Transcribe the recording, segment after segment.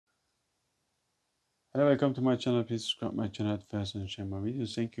Hello, welcome to my channel. Please subscribe my channel at first and share my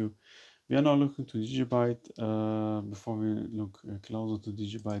videos. Thank you. We are now looking to DigiByte. Before we look closer to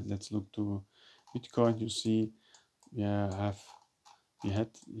DigiByte, let's look to Bitcoin. You see, we had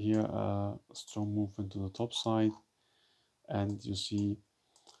here a strong movement to the top side, and you see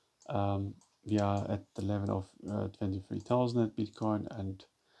we are at the level of 23,000 at Bitcoin, and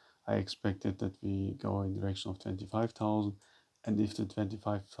I expected that we go in the direction of 25,000. And if the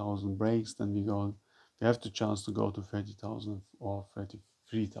 25,000 breaks, then we have the chance to go to 30,000 or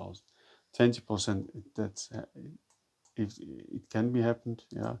 33,000. 20%, that's if it can be happened,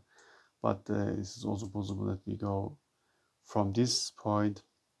 yeah. But it is also possible that we go from this point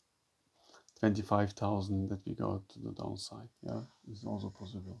 25,000 that we go to the downside. Yeah, it's also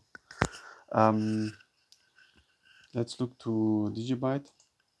possible. Let's look to DigiByte.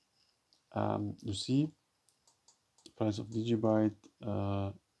 You see, the price of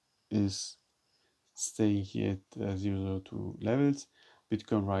DigiByte is staying here at 002 levels.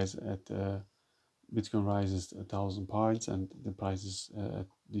 Bitcoin rises 1,000 points, and the price is at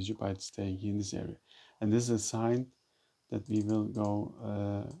DigiByte staying here in this area. And this is a sign that we will go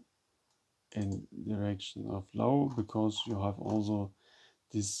in direction of low, because you have also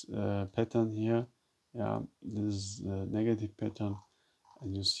this pattern here. Yeah, this is a negative pattern,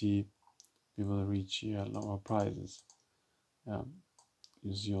 and you see we will reach here lower prices. Yeah,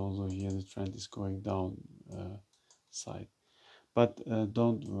 you see also here the trend is going down side, but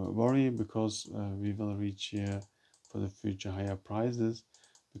don't worry, because we will reach here for the future higher prices,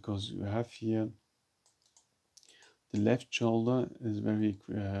 because you have here the left shoulder is very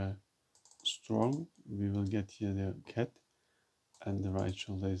strong. We will get here the cat, and the right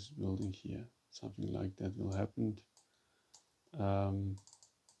shoulder is building here. Something like that will happen.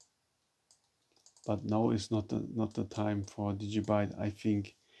 But now is not the time for DigiByte. I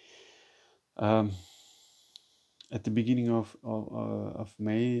think at the beginning of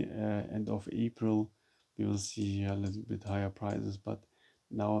May and of April, we will see a little bit higher prices, but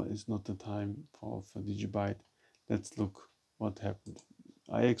now is not the time for DigiByte. Let's look what happened.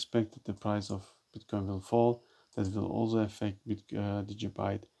 I expect that the price of Bitcoin will fall. That will also affect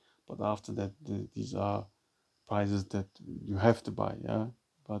DigiByte, but after that, these are prices that you have to buy. Yeah,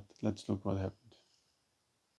 but let's look what happened.